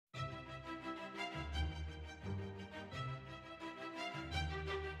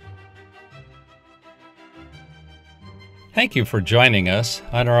Thank you for joining us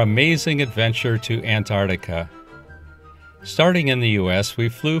on our amazing adventure to Antarctica. Starting in the U.S., we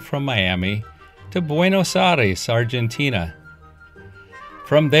flew from Miami to Buenos Aires, Argentina.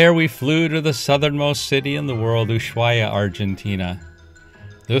 From there, we flew to the southernmost city in the world, Ushuaia, Argentina.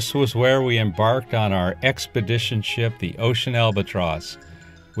 This was where we embarked on our expedition ship, the Ocean Albatross,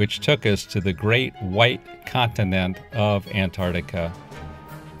 which took us to the great white continent of Antarctica.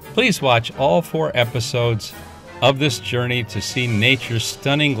 Please watch all 4 episodes of this journey to see nature's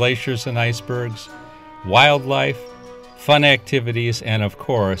stunning glaciers and icebergs, wildlife, fun activities, and of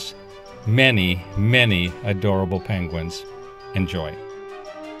course, many, many adorable penguins. Enjoy.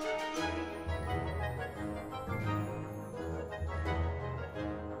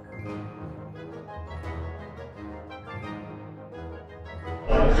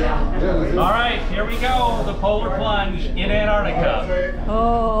 All right, here we go, the polar plunge in Antarctica.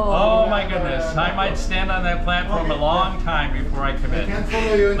 Oh my goodness, I might stand on that platform a long time before I commit.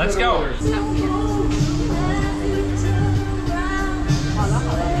 Let's go.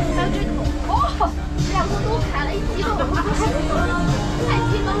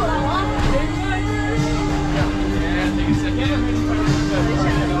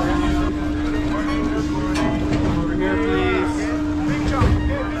 Over here, please.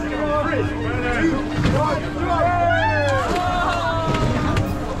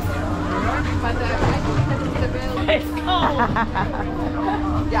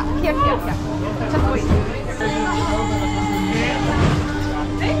 Ja, hier. Just wait.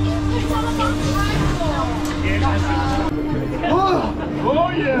 Oh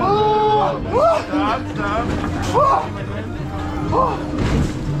yeah! Stop!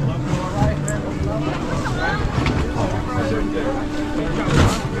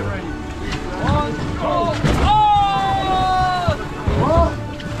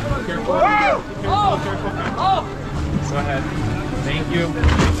 Go ahead. Thank you.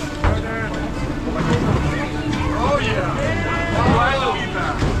 Oh yeah!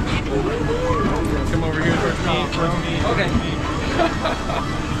 Come over here towards me. Okay.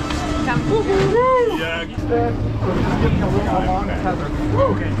 Yeah.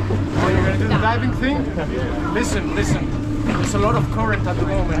 Okay. Oh, you're gonna do the diving thing? Listen. There's a lot of current at the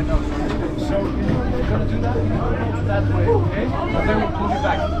moment. So you're gonna do that? That way, okay? And then we'll pull you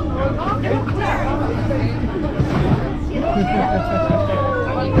back.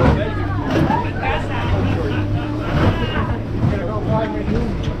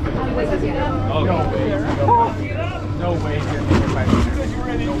 No way.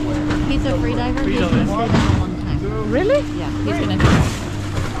 He's a free diver. He's been a long time. Really? Yeah, he's gonna do it.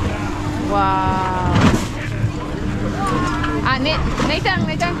 Wow. Nathan,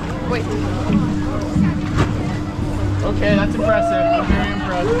 wait. Okay, that's impressive. I'm very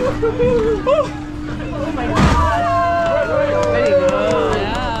impressed. Oh my God. Very good.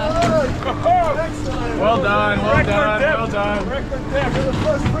 Well done. Record done. Record depth. You're the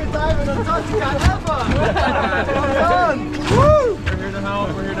first free diver in Antarctica ever. Well done. Woo! We're here to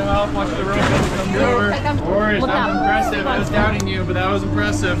help. Watch the rope as it comes over. Of course, that was impressive. I was doubting you, but that was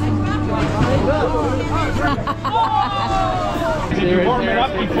impressive. Did you warm it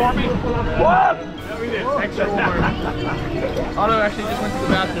up before me? What? Yeah, we did. Extra warm. Otto actually just went to the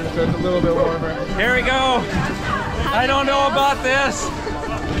bathroom, so it's a little bit warmer. Here we go. I don't know about this.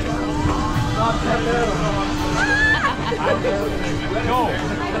 Go.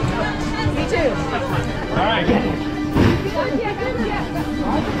 Me too. All right.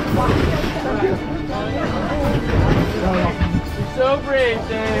 You're so brave,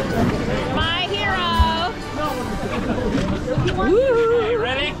 Dave. My hero. Okay,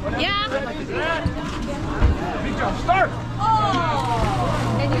 ready? Yeah. Big jump. Start.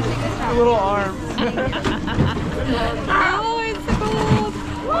 Oh. And you take this A little arm. Oh, it's so cold.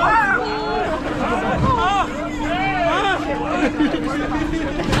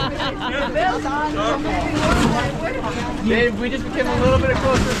 Dave, we just became a little bit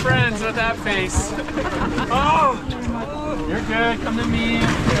closer friends with that face. Oh! You're good. Come to me.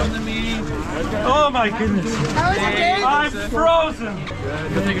 Oh my goodness. How is it, Dave? I'm frozen.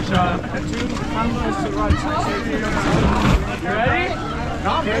 Go take a shot. You ready?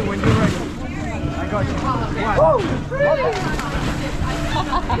 Okay, when you're ready. I got you.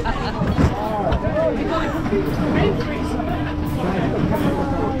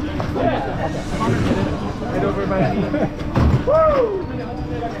 Right over my knee. Woo!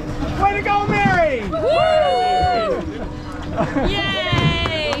 Way to go, Mary! Woo!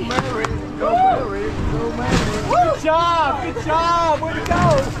 Yay! Go, Mary! Good job! Way to go!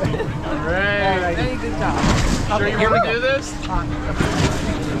 All right. Very good job. Sure you want to do this?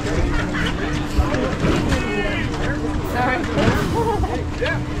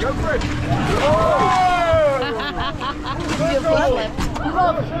 Yeah, go for it.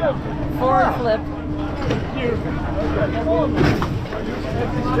 Forward flip.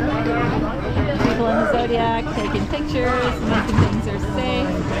 People in the Zodiac taking pictures, making things are safe.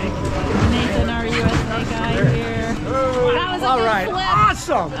 Nathan, our USA guy here. That was a good flip.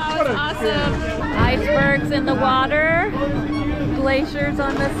 Awesome. That was awesome. Icebergs in the water, glaciers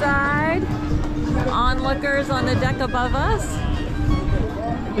on the side, onlookers on the deck above us,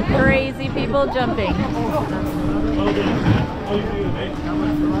 crazy people jumping.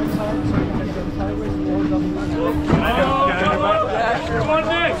 Come on,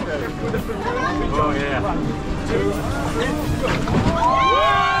 Nick. Oh, yeah.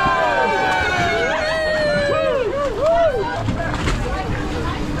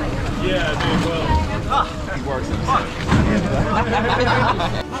 Yeah, dude, well. He works himself.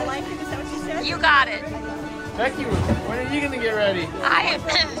 You got it. Becky, when are you going to get ready?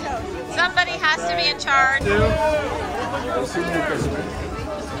 Somebody has to be in charge.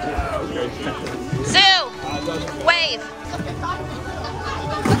 Zoo! Wave!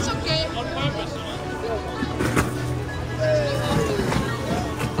 That's okay.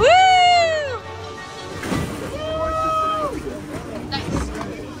 Woo! Nice.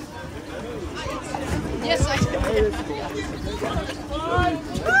 Yes,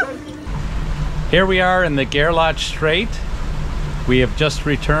 Here we are in the Gerlach Strait. We have just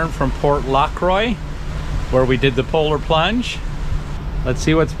returned from Port Lockroy, where we did the polar plunge. Let's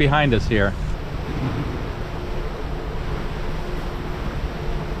see what's behind us here.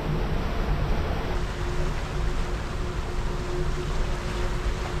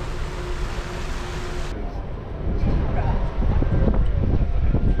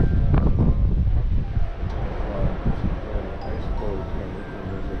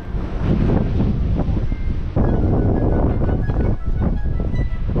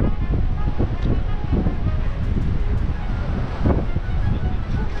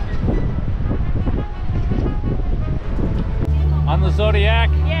 On the Zodiac.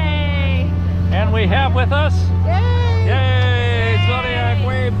 Yay! And we have with us, Yay! yay, Zodiac,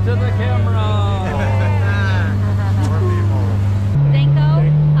 wave to the camera.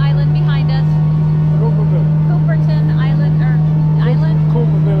 Danco Island behind us. Cooperton Island, or Island?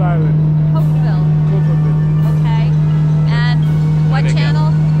 Cooperville Island. Hopeville. Cooperville. Okay. And what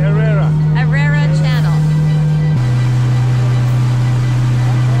channel? Errera. Errera Channel.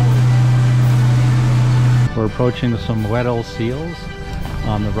 We're approaching some Weddell seals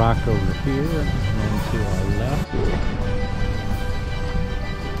on the rock over here, and to our left.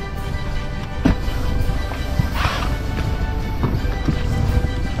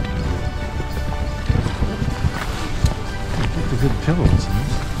 The good pillows.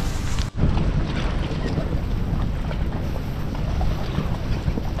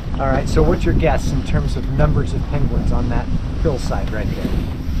 All right, so what's your guess in terms of numbers of penguins on that hillside right there?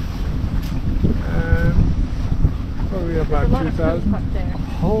 Probably about 2,000.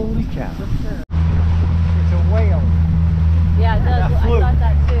 Holy cow. It's a whale. Yeah, it does. I thought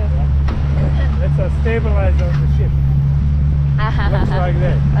that too. That's a stabilizer on the ship. Looks like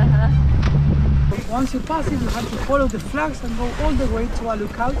that. Once you pass it, you have to follow the flags and go all the way to a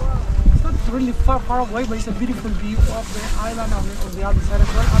lookout. It's not really far away, but it's a beautiful view of the island on the other side as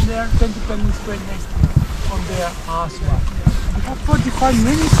well. And there are 20 penguins right next to you on there as well. We have 45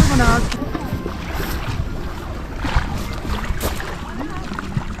 minutes of an hour.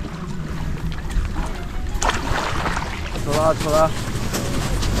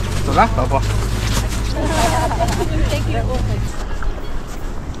 Thank you.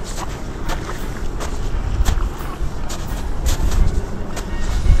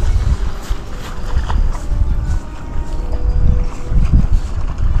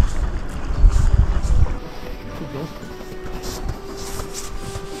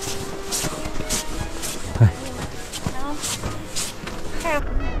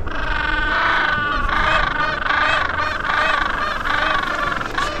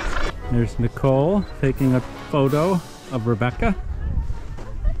 There's Nicole taking a photo of Rebecca.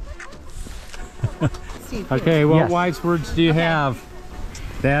 Okay, what wise words do you have,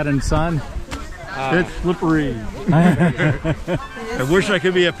 Dad and son? It's slippery. I wish I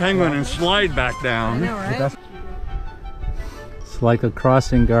could be a penguin and slide back down. It's like a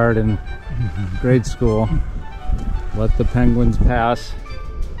crossing guard in grade school. Let the penguins pass.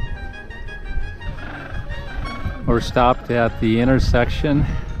 We're stopped at the intersection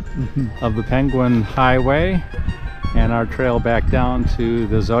of the Penguin Highway and our trail back down to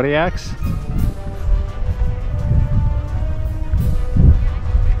the Zodiacs.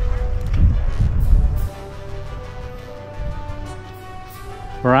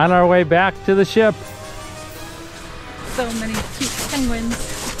 We're on our way back to the ship. So many cute penguins.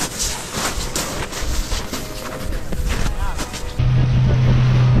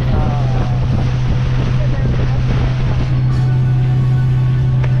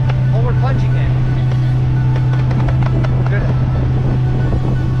 Oh, we're plunging in. Good.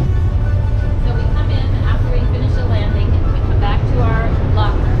 So we come in after we finish the landing and we come back to our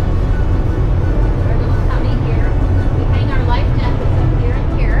locker. Our little cubby here. We hang our life jackets up here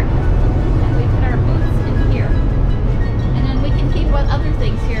and here. And we put our boots in here. And then we can keep other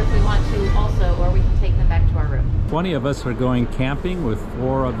things here if we want to also, or we can take them back to our room. 20 of us are going camping with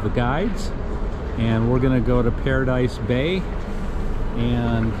 4 of the guides, and we're going to go to Paradise Bay.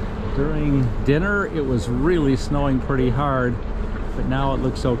 And during dinner it was really snowing pretty hard, but now it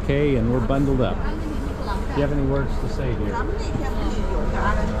looks okay and we're bundled up. Do you have any words to say, dear? I'm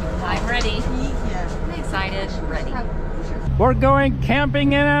ready. I'm excited. Ready. We're going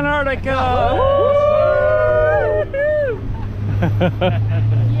camping in Antarctica!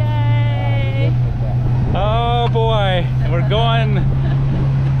 Yay! Oh boy, we're going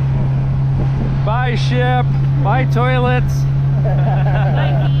by ship, by toilets.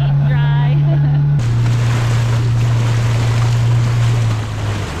 My feet dry.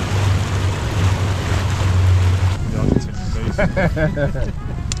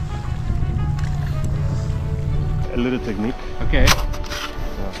 A little technique. Okay.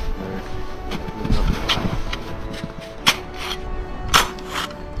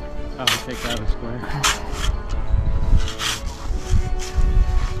 I'll take out a square.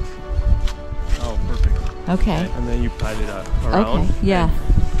 Oh, perfect. Okay. And then you pile it up around. Okay. Yeah.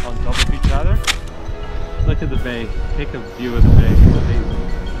 On top of each other. Look at the bay. Take a view of the bay. It's amazing.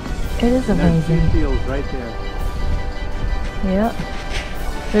 It is And there's 2 amazing. seals right there. Yep.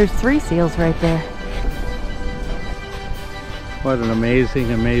 There's 3 seals right there. What an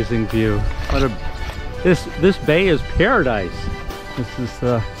amazing, amazing view. What a this bay is paradise. This is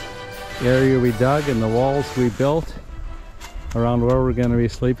the area we dug and the walls we built around where we're going to be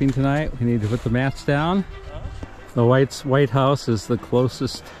sleeping tonight. We need to put the mats down. The White House is the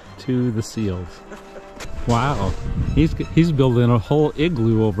closest to the seals. Wow, he's building a whole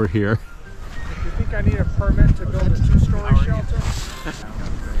igloo over here. Do you think I need a permit to build a 2-story shelter?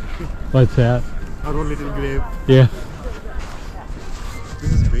 What's that? Our own little grave. Yeah.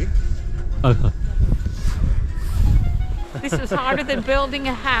 This is big. This is harder than building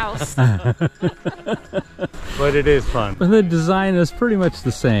a house. But it is fun. But the design is pretty much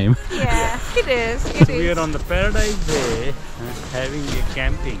the same. Yeah, it is. It We is. are on the Paradise Bay having a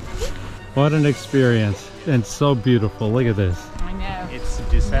camping. What an experience. And so beautiful. Look at this. I know. It's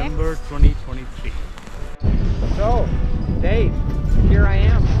December 2023. So, Dave, here I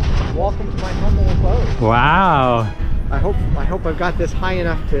am. Welcome to my humble abode. Wow. I hope I've got this high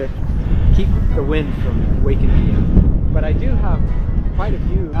enough to keep the wind from waking me up. But I do have quite a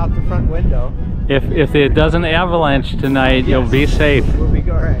view out the front window. If it doesn't avalanche tonight, you'll be safe. We'll be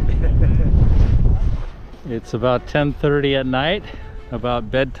all right. It's about 10:30 at night, about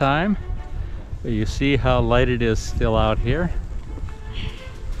bedtime. But you see how light it is still out here.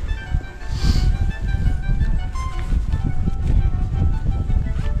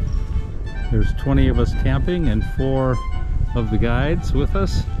 There's 20 of us camping and 4 of the guides with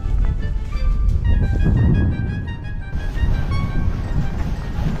us.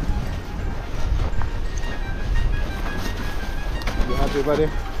 You happy, buddy?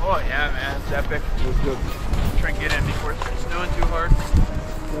 Oh yeah, man, it's epic. It's good. Try and get in before it starts snowing too hard.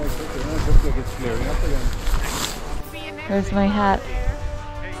 Yeah, it's okay. It looks like it's clearing up again. There's my hat.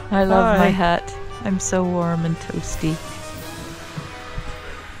 I love my hat. I'm so warm and toasty.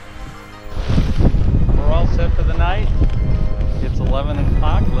 We're all set for the night. It's 11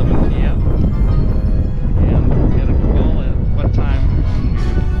 o'clock, 11 p.m. And we'll get a call at what time?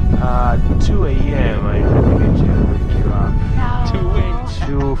 2 a.m. I think we need to wake you up.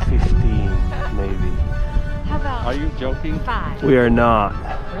 2:15 maybe. How about Are you joking? 5? We are not,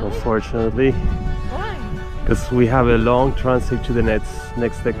 unfortunately, Why? because we have a long transit to the next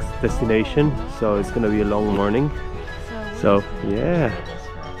destination, so it's gonna be a long morning. So yeah,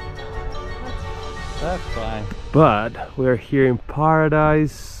 That's fine. but we're here in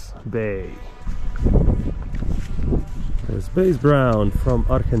Paradise Bay. There's Base Brown from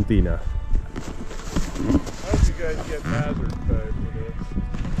Argentina. How did you guys get hazard pay for this?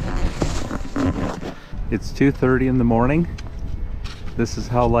 It's 2:30 in the morning. This is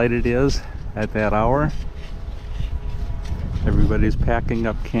how light it is at that hour. Everybody's packing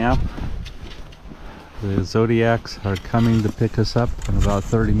up camp. The Zodiacs are coming to pick us up in about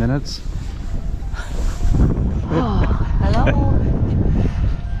 30 minutes. Oh, hello.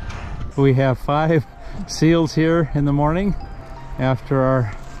 We have 5 seals here in the morning after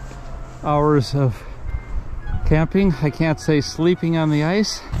our hours of camping. I can't say sleeping on the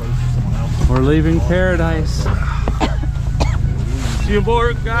ice. We're leaving paradise. See you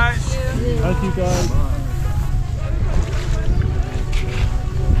aboard, guys. Thank you, guys.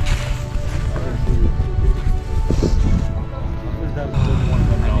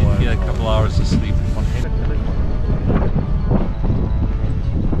 I need to get a couple hours of sleep.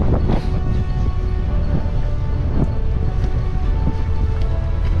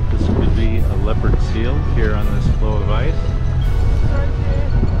 This could be a leopard seal here on this floe of ice.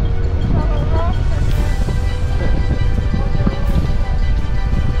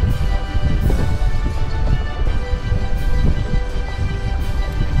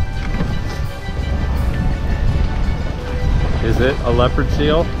 Is it a leopard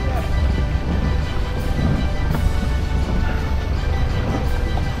seal?